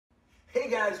Hey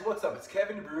guys, what's up? It's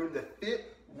Kevin DeBrune, the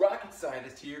fit rocket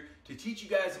scientist here to teach you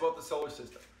guys about the solar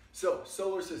system. So,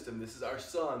 solar system, this is our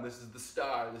sun, this is the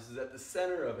star, this is at the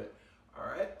center of it, all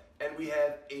right? And we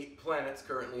have 8 planets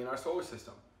currently in our solar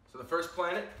system. So the first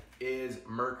planet is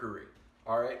Mercury,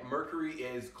 all right? Mercury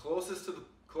is closest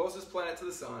planet to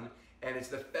the sun, and it's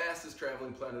the fastest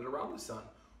traveling planet around the sun.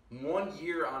 1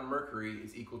 year on Mercury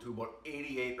is equal to about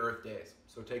 88 Earth days.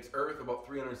 So it takes Earth about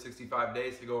 365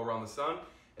 days to go around the sun.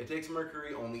 It takes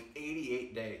Mercury only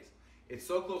 88 days. It's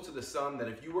so close to the sun that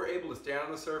if you were able to stand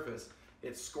on the surface,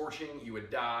 it's scorching, you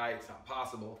would die, it's not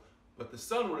possible. But the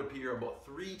sun would appear about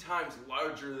 3 times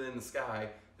larger than the sky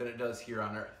than it does here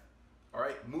on Earth. All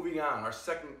right, moving on, our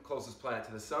second closest planet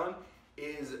to the sun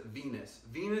is Venus.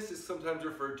 Venus is sometimes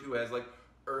referred to as like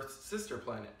Earth's sister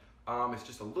planet. It's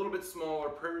just a little bit smaller,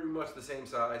 pretty much the same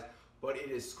size, but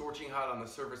it is scorching hot on the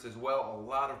surface as well. A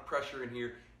lot of pressure in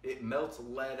here. It melts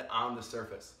lead on the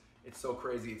surface. It's so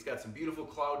crazy. It's got some beautiful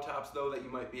cloud tops though that you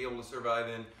might be able to survive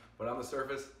in, but on the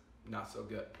surface, not so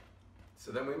good.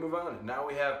 So then we move on. Now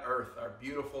we have Earth, our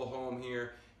beautiful home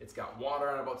here. It's got water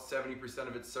on about 70%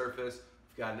 of its surface.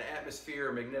 We've got an atmosphere,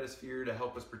 a magnetosphere to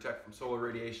help us protect from solar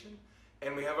radiation.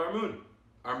 And we have our moon.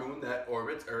 Our moon that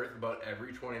orbits Earth about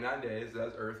every 29 days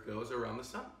as Earth goes around the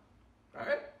sun. All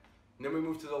right? And then we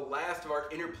move to the last of our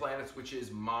inner planets, which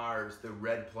is Mars, the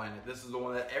red planet. This is the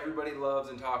one that everybody loves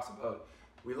and talks about.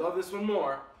 We love this one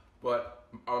more, but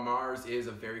Mars is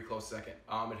a very close second.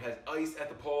 It has ice at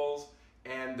the poles,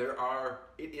 and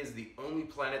it is the only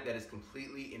planet that is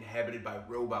completely inhabited by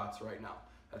robots right now.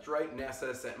 That's right,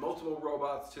 NASA sent multiple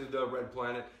robots to the red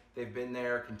planet. They've been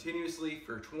there continuously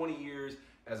for 20 years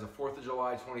as of 4th of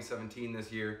July 2017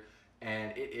 this year.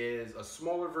 And it is a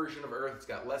smaller version of Earth. It's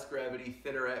got less gravity,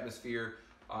 thinner atmosphere,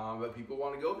 but people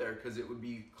want to go there because it would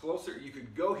be closer. You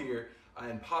could go here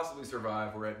and possibly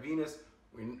survive. We're at Venus.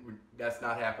 That's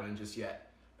not happening just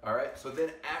yet. All right, so then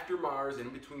after Mars, and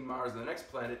in between Mars and the next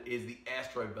planet, is the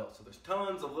asteroid belt. So there's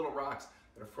tons of little rocks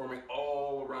that are forming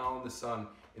all around the sun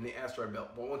in the asteroid belt.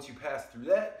 But once you pass through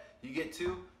that, you get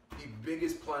to the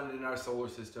biggest planet in our solar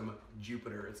system,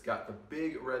 Jupiter. It's got the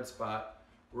big red spot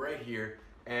right here.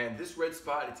 And this red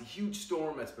spot, it's a huge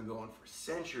storm that's been going for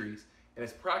centuries. And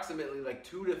it's approximately like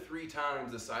 2 to 3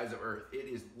 times the size of Earth. It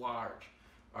is large,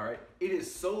 all right? It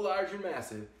is so large and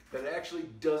massive that it actually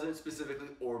doesn't specifically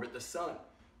orbit the sun.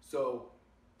 So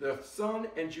the sun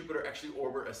and Jupiter actually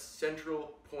orbit a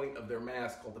central point of their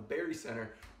mass called the barycenter,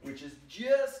 which is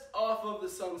just off of the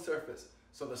sun's surface.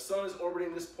 So the sun is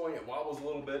orbiting this point, it wobbles a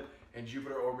little bit, and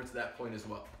Jupiter orbits that point as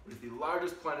well. It is the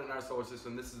largest planet in our solar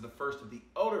system. This is the first of the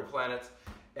outer planets,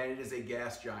 and it is a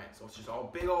gas giant. So it's just all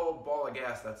big old ball of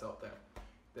gas that's out there.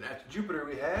 Then after Jupiter,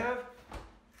 we have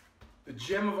the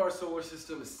gem of our solar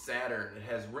system is Saturn. It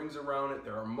has rings around it.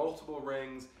 There are multiple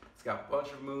rings. It's got a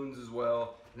bunch of moons as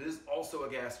well. And it is also a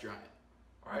gas giant.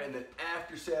 All right, and then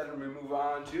after Saturn, we move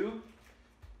on to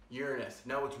Uranus.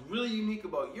 Now what's really unique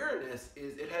about Uranus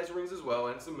is it has rings as well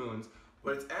and some moons,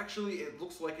 but it's actually, it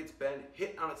looks like it's been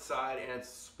hit on its side and it's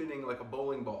spinning like a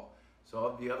bowling ball.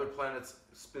 So the other planets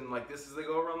spin like this as they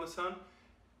go around the sun.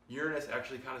 Uranus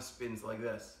actually kind of spins like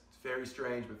this. It's very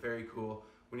strange, but very cool.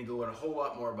 We need to learn a whole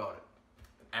lot more about it.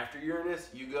 After Uranus,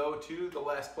 you go to the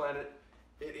last planet.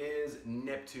 It is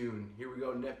Neptune. Here we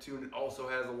go, Neptune. It also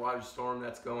has a large storm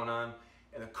that's going on.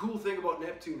 And the cool thing about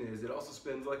Neptune is it also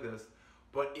spins like this,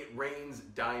 but it rains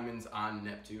diamonds on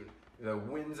Neptune. The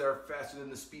winds are faster than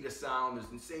the speed of sound.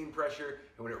 There's insane pressure,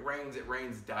 and when it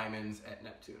rains diamonds at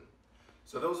Neptune.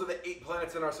 So those are the 8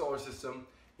 planets in our solar system.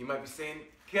 You might be saying,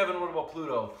 Kevin, what about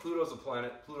Pluto? Pluto's a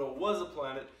planet. Pluto was a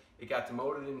planet. It got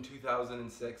demoted in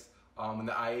 2006 when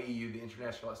the IAU, the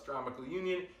International Astronomical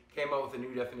Union, came out with a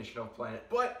new definition of planet.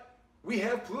 But we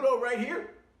have Pluto right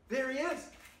here. There he is.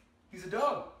 He's a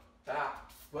dog.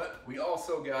 But we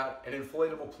also got an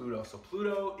inflatable Pluto. So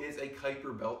Pluto is a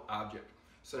Kuiper Belt object.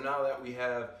 So now that we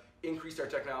have increased our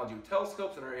technology with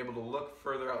telescopes and are able to look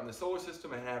further out in the solar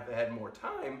system and have had more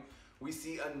time, we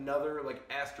see another like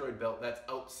asteroid belt that's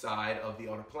outside of the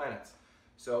outer planets.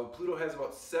 So Pluto has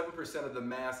about 7% of the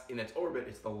mass in its orbit.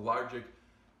 It's the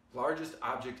largest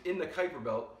object in the Kuiper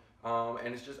Belt,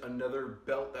 and it's just another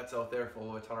belt that's out there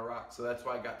full of a ton of rocks. So that's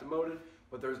why it got demoted,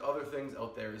 but there's other things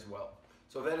out there as well.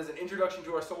 So that is an introduction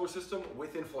to our solar system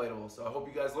with inflatables. So I hope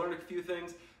you guys learned a few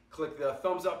things. Click the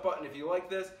thumbs up button if you like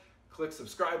this. Click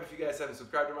subscribe if you guys haven't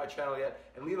subscribed to my channel yet.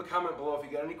 And leave a comment below if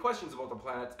you got any questions about the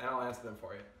planets, and I'll answer them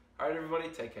for you. All right, everybody,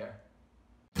 take care.